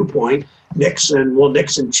progressive viewpoint.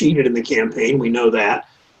 Nixon cheated in the campaign. We know that.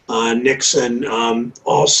 Nixon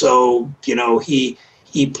also,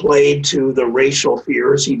 he played to the racial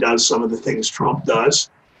fears. He does some of the things Trump does.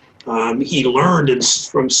 He learned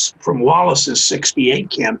from Wallace's 68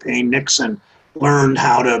 campaign. Nixon learned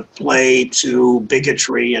how to play to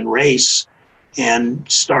bigotry and race and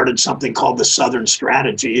started something called the Southern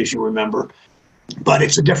Strategy, as you remember. But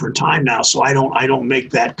it's a different time now, so I don't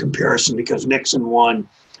make that comparison because Nixon won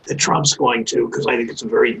that Trump's going to, because I think it's a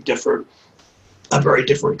very different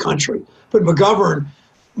country. But McGovern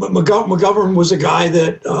was a guy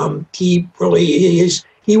that he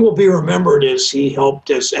will be remembered as he helped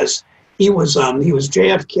as he was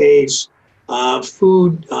JFK's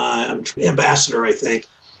food ambassador, I think.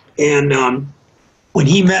 And when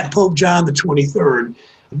he met Pope John the 23rd,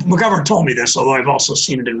 McGovern told me this, although I've also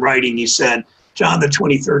seen it in writing. He said, John the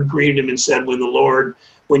 23rd greeted him and said,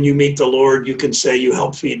 when you meet the Lord, you can say you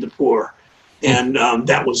help feed the poor. And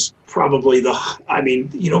that was probably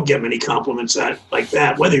you don't get many compliments like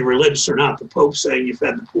that, whether you're religious or not. The Pope saying you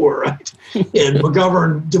fed the poor, right? And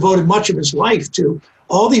McGovern devoted much of his life to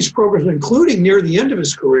all these programs, including near the end of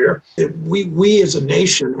his career, that we as a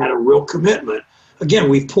nation had a real commitment. Again,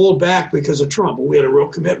 we've pulled back because of Trump, but we had a real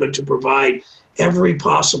commitment to provide every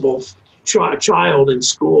possible child in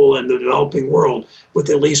school and the developing world with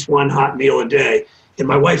at least one hot meal a day. And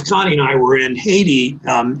my wife Connie and I were in Haiti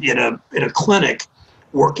in a clinic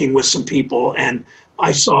working with some people, and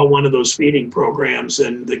I saw one of those feeding programs,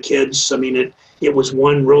 and the kids, I mean, it was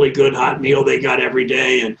one really good hot meal they got every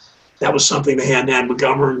day, and that was something they hadn't had.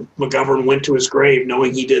 McGovern went to his grave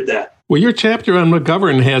knowing he did that. Well, your chapter on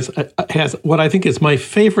McGovern has what I think is my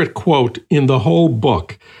favorite quote in the whole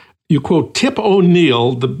book. You quote Tip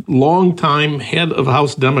O'Neill, the longtime head of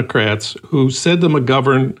House Democrats, who said to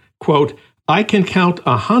McGovern, quote, I can count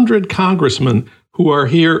 100 congressmen who are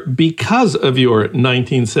here because of your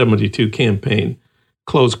 1972 campaign,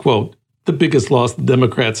 close quote. The biggest loss the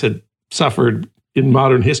Democrats had suffered in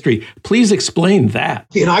modern history. Please explain that.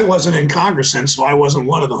 And I wasn't in Congress then, so I wasn't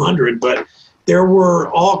one of the 100, but there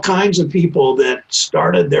were all kinds of people that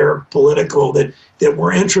started their political, that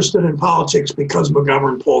were interested in politics because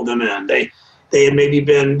McGovern pulled them in. They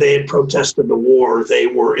had protested the war. They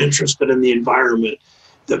were interested in the environment.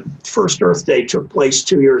 The first Earth Day took place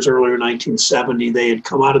 2 years earlier, 1970. They had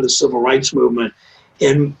come out of the civil rights movement,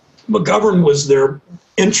 and McGovern was their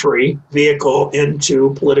entry vehicle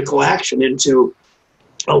into political action, into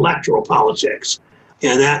electoral politics.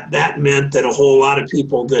 And that meant that a whole lot of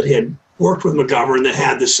people that had worked with McGovern, that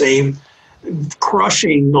had the same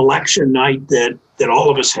crushing election night that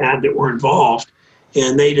all of us had that were involved,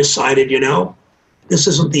 and they decided, this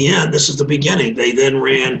isn't the end, this is the beginning. They then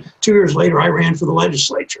ran, 2 years later, I ran for the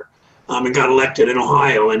legislature and got elected in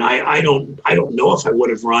Ohio. And I don't know if I would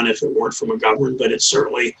have run if it weren't for McGovern, but it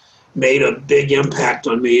certainly made a big impact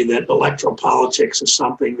on me that electoral politics is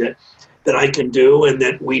something that I can do, and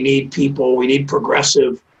that we need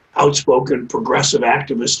progressive, outspoken, progressive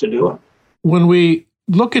activists to do it. When we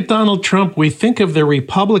look at Donald Trump, we think of the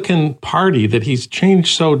Republican Party, that he's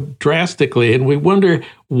changed so drastically, and we wonder,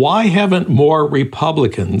 why haven't more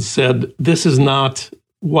Republicans said, this is not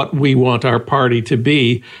what we want our party to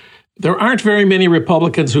be? There aren't very many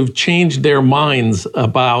Republicans who've changed their minds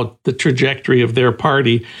about the trajectory of their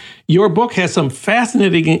party. Your book has some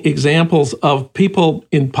fascinating examples of people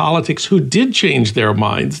in politics who did change their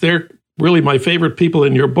minds. They're really my favorite people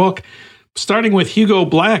in your book, starting with Hugo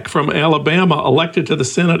Black from Alabama, elected to the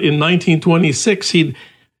Senate in 1926. He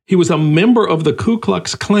was a member of the Ku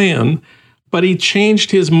Klux Klan, but he changed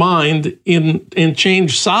his mind and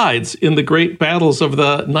changed sides in the great battles of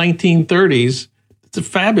the 1930s. It's a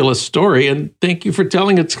fabulous story, and thank you for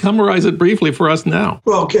telling it. Summarize it briefly for us now.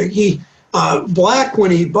 Well, okay. Black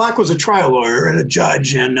was a trial lawyer and a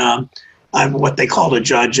judge, and what they called a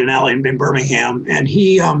judge in Birmingham. And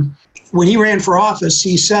when he ran for office,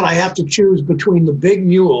 he said, "I have to choose between the big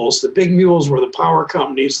mules." The big mules were the power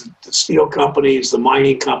companies, the steel companies, the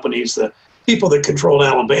mining companies, the people that controlled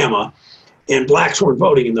Alabama. And blacks weren't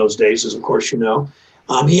voting in those days, as of course you know.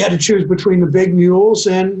 He had to choose between the big mules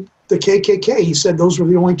and the KKK. He said those were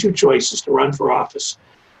the only two choices to run for office.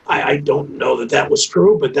 I don't know that was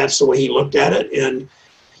true, but that's the way he looked at it. And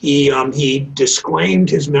he disclaimed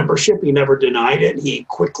his membership. He never denied it. He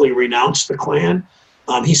quickly renounced the Klan.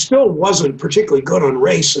 He still wasn't particularly good on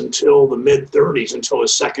race until the mid-30s, until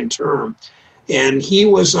his second term. And he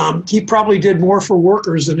probably did more for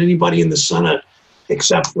workers than anybody in the Senate,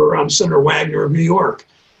 except for Senator Wagner of New York,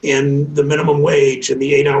 and the minimum wage and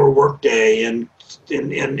the 8-hour workday and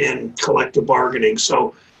collective bargaining.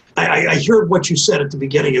 So I heard what you said at the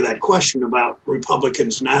beginning of that question about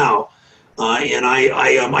Republicans now, and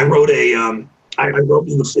I wrote in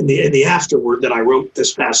the afterword that I wrote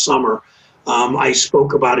this past summer. I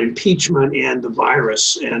spoke about impeachment and the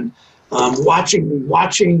virus, and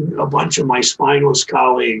watching a bunch of my spineless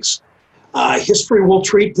colleagues. History will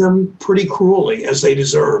treat them pretty cruelly, as they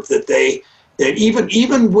deserve. That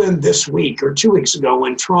even when this week or 2 weeks ago,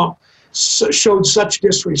 when Trump showed such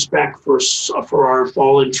disrespect for our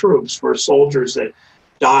fallen troops, for soldiers that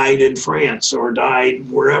died in France or died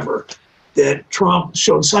wherever, that Trump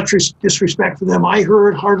showed such disrespect for them, I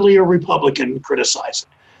heard hardly a Republican criticize it.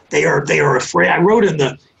 They are afraid. I wrote in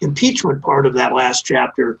the impeachment part of that last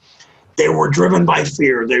chapter, they were driven by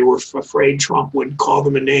fear. They were afraid Trump would call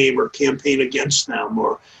them a name or campaign against them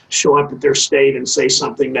or show up at their state and say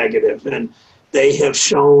something negative. And they have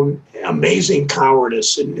shown amazing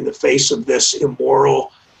cowardice in the face of this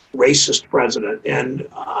immoral, racist president. And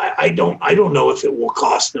I don't know if it will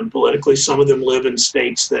cost them politically. Some of them live in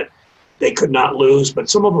states that they could not lose, but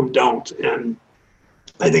some of them don't. And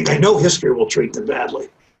I know history will treat them badly.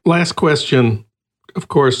 Last question. Of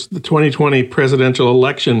course, the 2020 presidential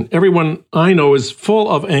election, everyone I know is full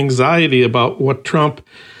of anxiety about what Trump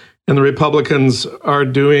and the Republicans are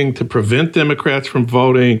doing to prevent Democrats from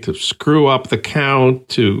voting, to screw up the count,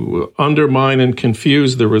 to undermine and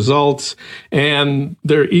confuse the results. And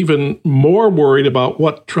they're even more worried about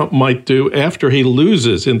what Trump might do after he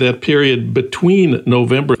loses in that period between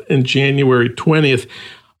November and January 20th.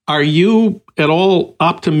 Are you at all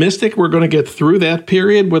optimistic we're going to get through that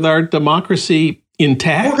period with our democracy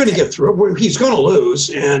intact? We're going to get through it. He's going to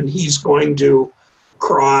lose, and he's going to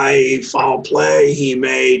cry foul play. He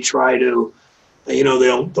may try to,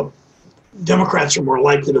 the Democrats are more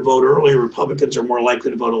likely to vote early. Republicans are more likely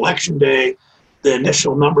to vote election day. The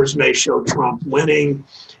initial numbers may show Trump winning.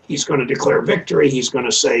 He's going to declare victory. He's going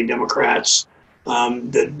to say Democrats,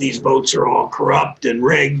 that these votes are all corrupt and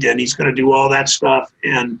rigged, and he's going to do all that stuff.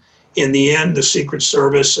 And in the end, the Secret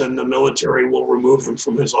Service and the military will remove him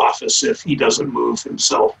from his office if he doesn't move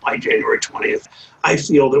himself by January 20th. I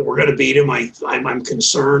feel that we're going to beat him. I'm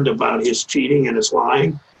concerned about his cheating and his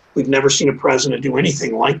lying. We've never seen a president do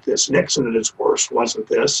anything like this. Nixon at his worst wasn't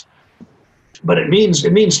this. But it means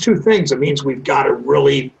two things. It means we've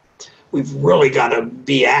really got to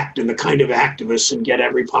be the kind of activists and get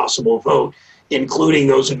every possible vote, including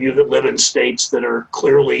those of you that live in states that are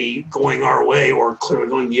clearly going our way or clearly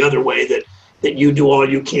going the other way, that you do all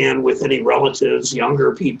you can with any relatives,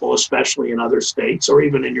 younger people, especially in other states or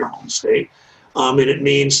even in your home state. And it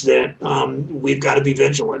means that we've got to be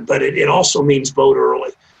vigilant, but it also means vote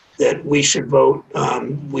early, that we should vote.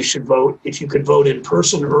 If you could vote in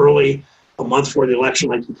person early, a month before the election,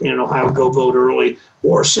 like you can in Ohio, go vote early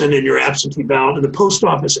or send in your absentee ballot. And the post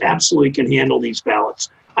office absolutely can handle these ballots.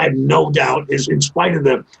 I have no doubt, in spite of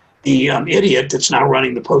the idiot that's now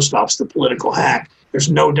running the post office, the political hack, there's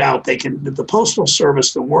no doubt they can. The Postal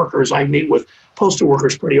Service, the workers, I meet with postal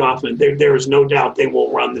workers pretty often, there is no doubt they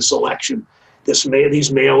will run this election,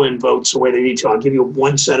 these mail-in votes the way they need to. I'll give you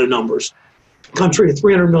one set of numbers. Country of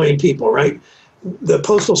 300 million people, right? The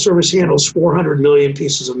Postal Service handles 400 million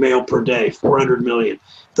pieces of mail per day, 400 million.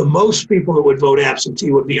 The most people that would vote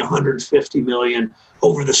absentee would be 150 million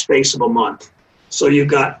over the space of a month. So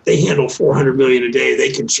they handle 400 million a day.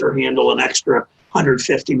 They can sure handle an extra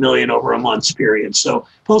 150 million over a month's period. So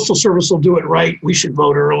Postal Service will do it right. We should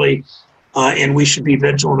vote early, and we should be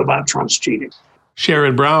vigilant about Trump's cheating.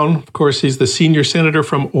 Sherrod Brown, of course, he's the senior senator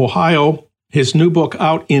from Ohio. His new book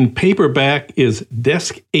out in paperback is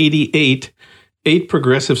Desk 88, 8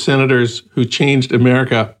 Progressive Senators Who Changed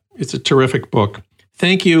America. It's a terrific book.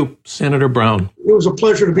 Thank you, Senator Brown. It was a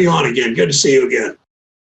pleasure to be on again. Good to see you again.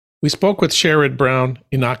 We spoke with Sherrod Brown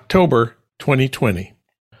in October 2020.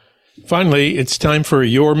 Finally, it's time for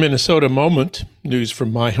Your Minnesota Moment, news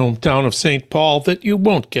from my hometown of St. Paul that you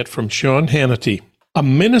won't get from Sean Hannity. A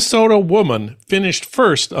Minnesota woman finished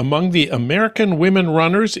first among the American women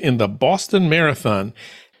runners in the Boston Marathon.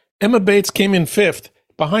 Emma Bates came in 5th,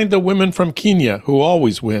 behind the women from Kenya, who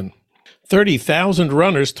always win. 30,000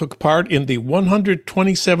 runners took part in the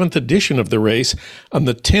 127th edition of the race on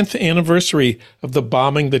the 10th anniversary of the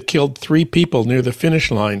bombing that killed 3 people near the finish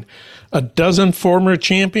line. A dozen former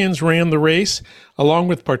champions ran the race, along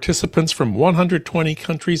with participants from 120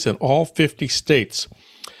 countries in all 50 states.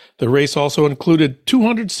 The race also included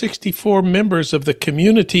 264 members of the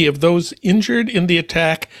community of those injured in the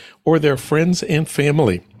attack or their friends and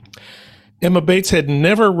family. Emma Bates had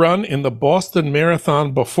never run in the Boston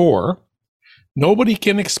Marathon before. Nobody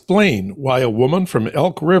can explain why a woman from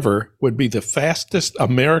Elk River would be the fastest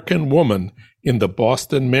American woman in the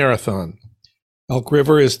Boston Marathon. Elk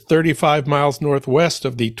River is 35 miles northwest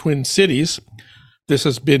of the Twin Cities. This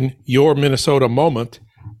has been Your Minnesota Moment,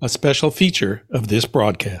 a special feature of this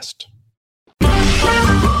broadcast.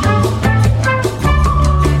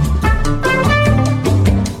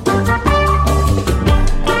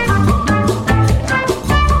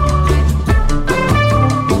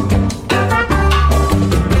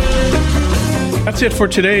 That's it for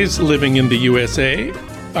today's Living in the USA.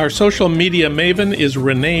 Our social media maven is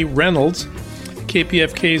Renee Reynolds.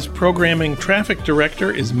 KPFK's programming traffic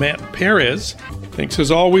director is Matt Perez. Thanks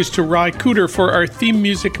as always to Ry Cooter for our theme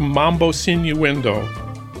music, Mambo Sinuendo.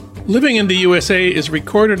 Living in the USA is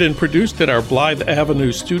recorded and produced at our Blythe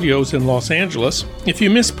Avenue studios in Los Angeles. If you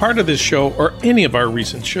miss part of this show or any of our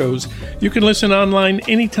recent shows, you can listen online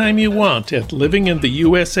anytime you want at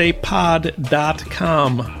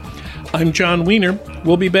livingintheusapod.com. I'm John Wiener.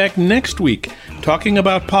 We'll be back next week talking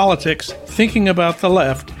about politics, thinking about the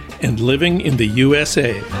left, and living in the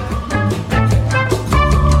USA.